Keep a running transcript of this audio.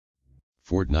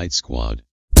Fortnite squad.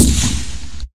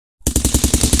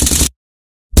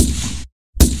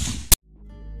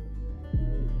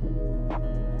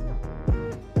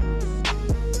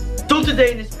 So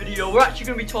today in this video, we're actually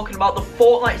going to be talking about the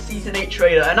Fortnite Season 8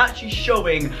 trailer and actually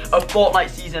showing a Fortnite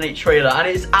Season 8 trailer, and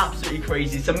it is absolutely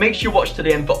crazy, so make sure you watch to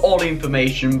the end for all the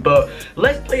information. But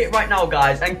let's play it right now,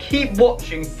 guys, and keep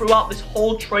watching throughout this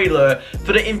whole trailer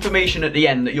for the information at the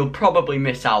end that you'll probably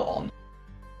miss out on.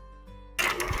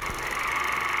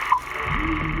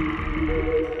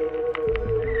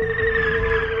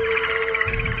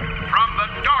 From the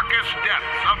darkest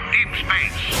depths of deep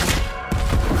space,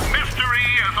 mystery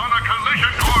is on a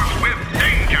collision course with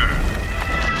danger.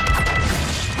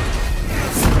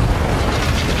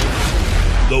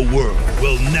 The world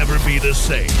will never be the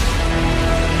same.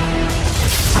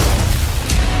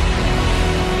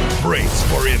 Brace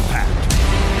for impact.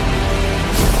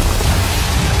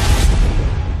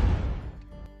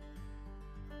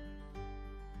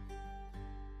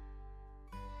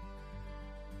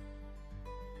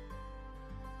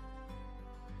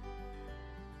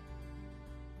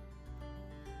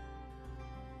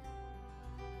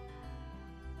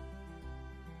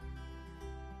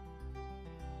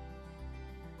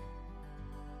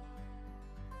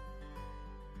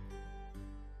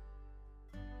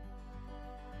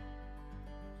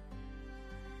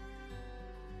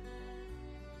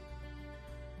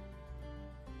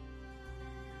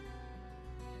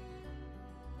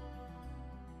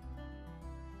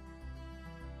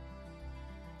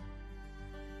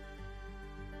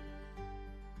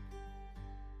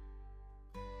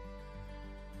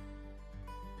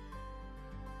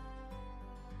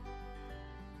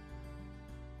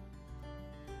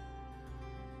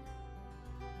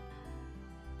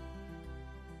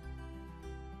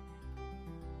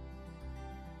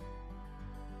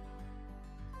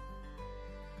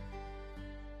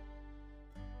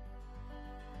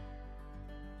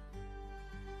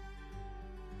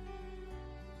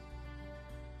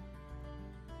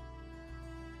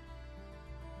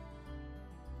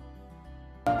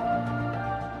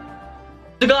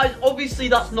 So guys, obviously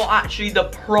that's not actually the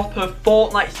proper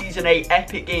Fortnite Season 8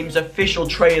 Epic Games official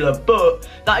trailer, but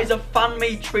that is a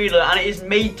fan-made trailer and it is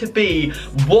made to be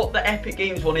what the Epic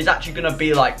Games one is actually going to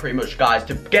be like, pretty much, guys,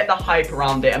 to get the hype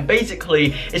around it. And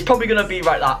basically, it's probably going to be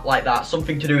like that,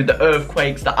 something to do with the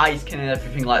earthquakes, the ice king and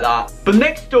everything like that. But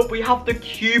next up, we have the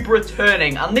cube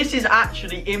returning, and this is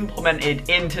actually implemented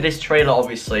into this trailer,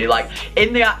 obviously. Like,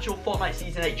 in the actual Fortnite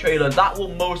Season 8 trailer, that will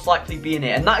most likely be in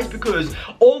it, and that is because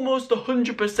almost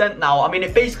 100% now, I mean,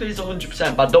 it basically is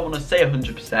 100%, but I don't want to say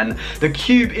 100%, the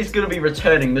cube is going to be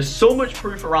returning. There's so much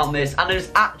proof around this, and there's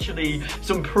actually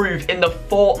some proof in the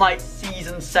Fortnite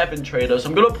Season 7 trailer, so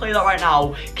I'm going to play that right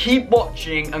now. Keep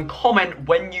watching and comment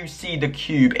when you see the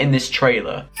cube in this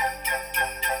trailer.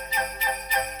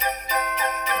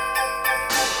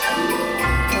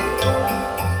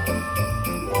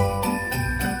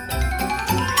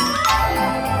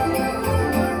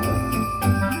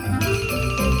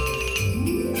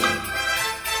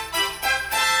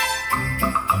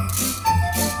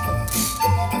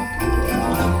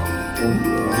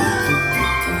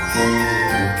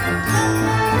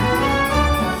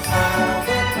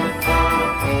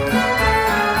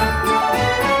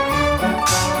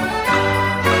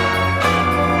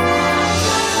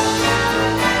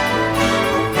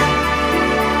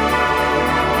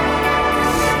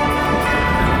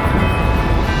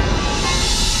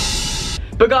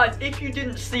 But guys, if you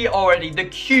didn't see it already, the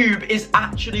cube is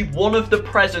actually one of the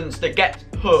presents that gets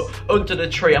put under the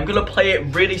tree. I'm gonna play it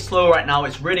really slow right now.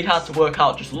 It's really hard to work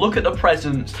out. Just look at the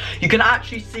presents. You can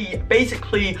actually see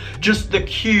basically just the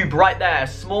cube right there, a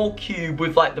small cube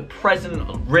with like the present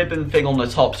ribbon thing on the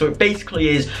top. So it basically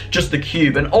is just the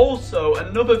cube. And also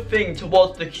another thing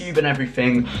towards the cube and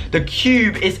everything, the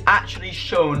cube is actually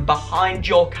shown behind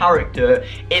your character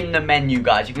in the menu,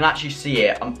 guys. You can actually see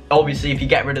it. Obviously, if you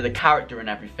get rid of the character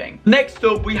and everything. Next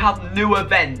up, we have new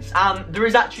events, and there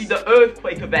is actually the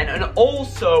earthquake event, and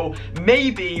also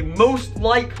maybe, most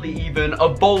likely even, a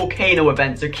volcano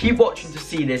event, so keep watching to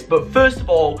see this. But first of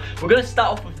all, we're going to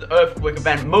start off with the earthquake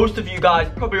event. Most of you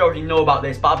guys probably already know about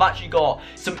this, but I've actually got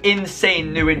some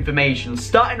insane new information.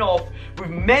 Starting off with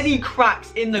many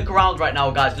cracks in the ground right now,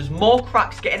 guys. There's more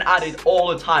cracks getting added all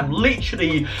the time.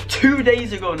 Literally 2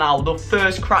 days ago now, the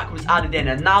first crack was added in,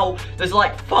 and now there's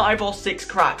like 5 or 6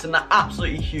 cracks, and they're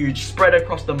absolutely huge, spread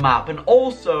across the map. And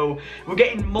also, we're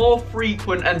getting more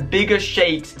frequent and bigger shapes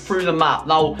shakes through the map.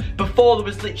 Now, before there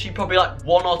was literally probably like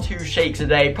 1 or 2 shakes a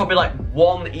day, probably like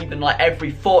one even like every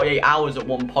 48 hours at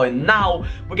one point. Now,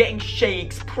 we're getting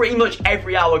shakes pretty much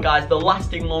every hour, guys. They're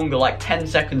lasting longer, like 10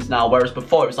 seconds now, whereas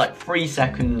before it was like 3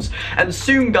 seconds. And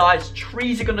soon, guys,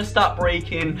 trees are gonna start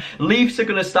breaking, leaves are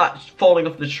gonna start falling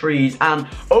off the trees, and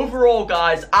overall,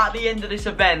 guys, at the end of this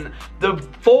event, the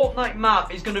Fortnite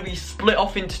map is gonna be split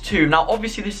off into 2. Now,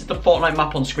 obviously, this is the Fortnite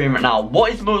map on screen right now.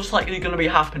 What is most likely gonna be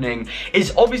happening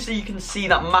is, obviously, you can see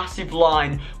that massive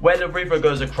line where the river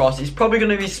goes across. It's probably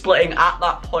gonna be splitting at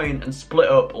that point and split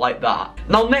up like that.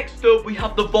 Now, next up, we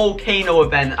have the volcano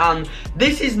event, and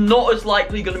this is not as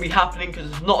likely gonna be happening because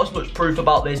there's not as much proof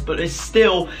about this, but it's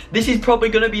still, this is probably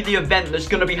gonna be the event that's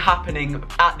gonna be happening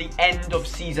at the end of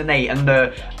Season 8, and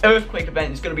the earthquake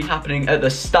event is gonna be happening at the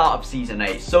start of Season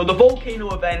 8. So the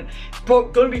volcano event is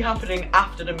going to be happening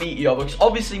after the meteor, because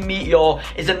obviously meteor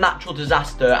is a natural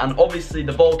disaster, and obviously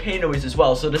the volcano is as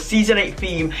well. So the Season 8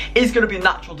 theme is going to be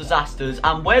natural disasters,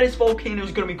 and where this volcano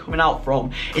is going to be coming out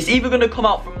from, it's either going to come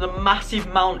out from the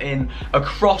massive mountain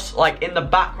across, like in the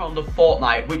background of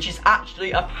Fortnite, which is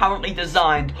actually apparently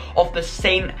designed off the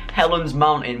St. Helens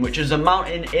Mountain, which is a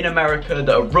mountain in America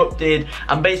that erupted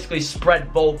and basically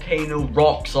spread volcano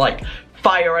rocks, like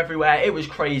fire everywhere. It was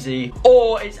crazy.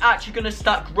 Or it's actually going to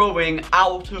start growing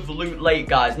out of Loot Lake,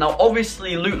 guys. Now,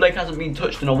 obviously, Loot Lake hasn't been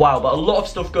touched in a while, but a lot of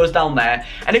stuff goes down there.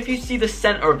 And if you see the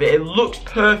center of it, it looks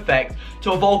perfect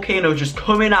to a volcano just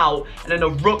coming out and then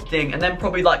erupting, and then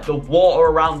probably like the water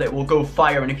around it will go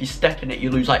fire, and if you step in it, you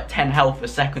lose like 10 health a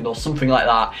second or something like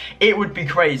that. It would be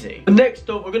crazy. Next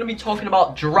up, we're going to be talking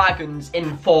about dragons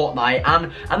in Fortnite,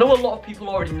 and I know a lot of people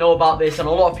already know about this, and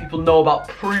a lot of people know about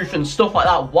proof and stuff like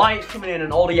that, why it's coming in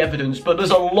and all the evidence, but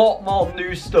there's a lot more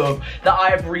new stuff that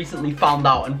I have recently found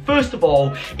out. And first of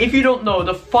all, if you don't know,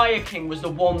 the Fire King was the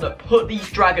one that put these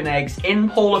dragon eggs in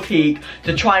Polar Peak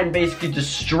to try and basically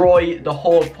destroy the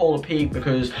whole of Polar Peak,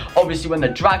 because obviously when the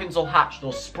dragons will hatch,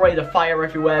 they'll spray the fire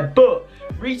everywhere. But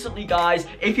recently, guys,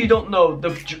 if you don't know,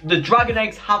 the dragon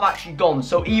eggs have actually gone.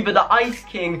 So either the Ice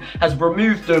King has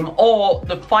removed them, or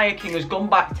the Fire King has gone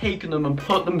back, taken them and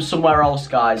put them somewhere else,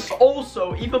 guys.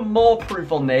 Also, even more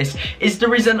proof on this is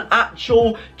there is an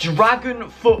actual dragon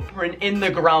footprint in the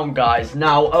ground, guys.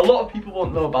 Now, a lot of people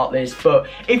won't know about this, but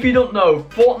if you don't know,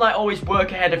 Fortnite always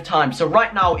work ahead of time. So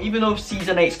right now, even though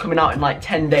Season 8 is coming out in like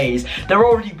 10 days, they're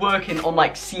already working on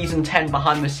like Season 10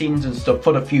 behind the scenes and stuff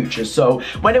for the future. So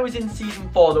when it was in Season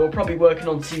 4, they were probably working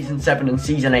on Season 7 and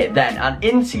Season 8 then. And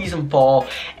in Season 4,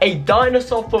 a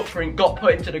dinosaur footprint got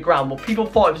put into the ground. Well, people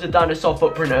thought it was a dinosaur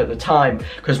footprint at the time,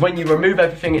 because when you remove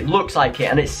everything, it looks like it.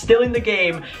 And it's still in the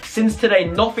game since today.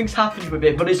 Nothing's happened with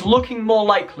it, but it's looking more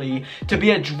likely to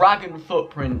be a dragon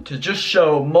footprint, to just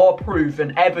show more proof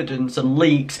and evidence and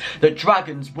leaks that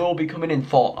dragons will be coming in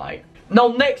Fortnite. Now,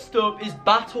 next up is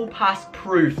Battle Pass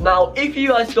proof. Now, if you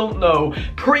guys don't know,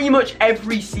 pretty much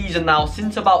every season now,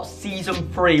 since about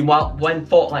Season 3, when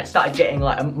Fortnite started getting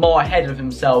like more ahead of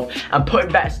himself and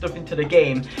putting better stuff into the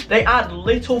game, they add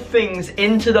little things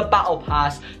into the Battle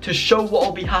Pass to show what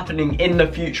will be happening in the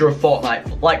future of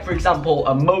Fortnite. Like, for example,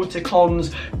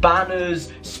 emoticons,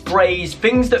 banners, sprays,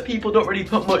 things that people don't really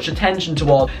put much attention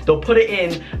toward. They'll put it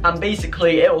in, and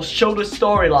basically it'll show the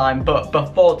storyline, but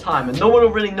before time, and no one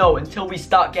will really know until we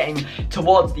start getting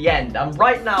towards the end. And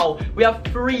right now we have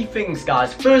 3 things,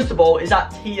 guys. First of all is at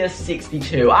tier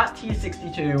 62. At tier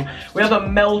 62 we have a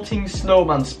melting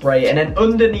snowman spray, and then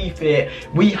underneath it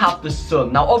we have the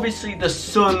sun. Now obviously the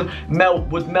sun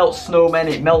would melt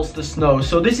snowmen, it melts the snow,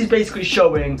 so this is basically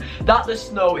showing that the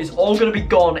snow is all going to be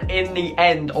gone in the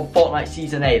end of Fortnite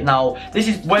Season 8. Now this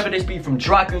is whether this be from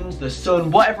dragons, the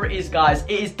sun, whatever it is, guys,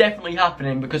 it is definitely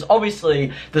happening, because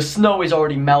obviously the snow is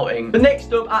already melting. But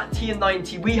next up at tier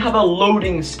 90 we have a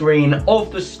loading screen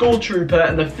of the Skull Trooper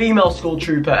and the female Skull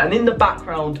Trooper, and in the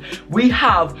background we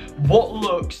have what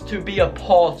looks to be a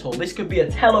portal. This could be a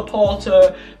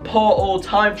teleporter, portal,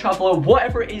 time traveler,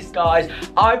 whatever it is, guys.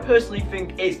 I personally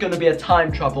think it's going to be a time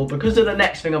travel because of the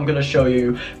next thing I'm going to show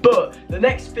you. But the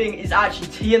next thing is actually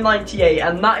tier 98,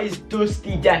 and that is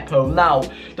Dusty Depot. Now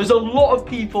there's a lot of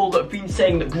people that have been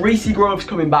saying that Greasy Grove's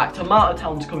coming back, Tomato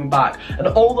Town's coming back, and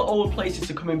all the old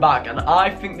places are coming back, and I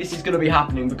think this is going to be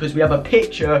happening because we have a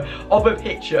picture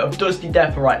of Dusty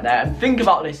Depot right there. And think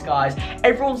about this, guys,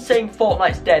 everyone's saying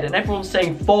Fortnite's dead, and everyone's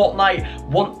saying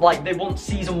Fortnite they want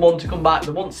Season 1 to come back,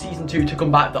 they want Season 2 to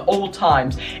come back, the old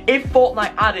times. If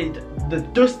Fortnite added the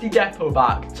Dusty Depot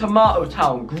back, Tomato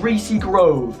Town, Greasy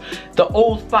Grove, the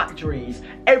old factories,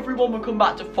 everyone would come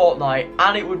back to Fortnite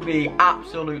and it would be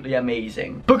absolutely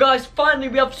amazing. But guys, finally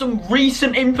we have some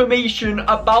recent information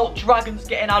about dragons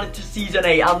getting added to Season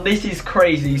 8, and this is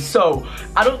crazy. So,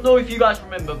 I don't know if you guys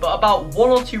remember, but about 1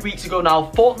 or 2 weeks ago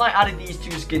now, Fortnite added these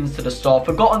 2 skins to the store.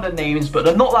 Forgotten the names, but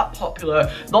they're not that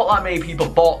popular. Not that many people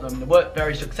bought them. They weren't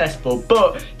very successful.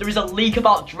 But there is a leak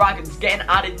about dragons getting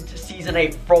added into Season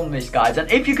 8 from this, guys.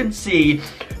 And if you can see,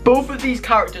 both of these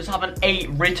characters have an 8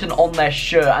 written on their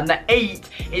shirt, and the 8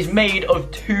 is made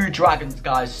of 2 dragons,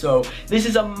 guys. So this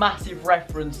is a massive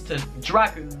reference to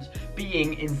dragons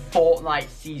being in Fortnite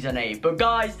Season 8. But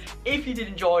guys, if you did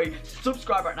enjoy,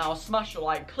 subscribe right now, smash a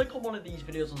like, click on one of these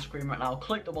videos on screen right now,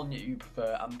 click the one that you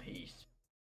prefer, and peace.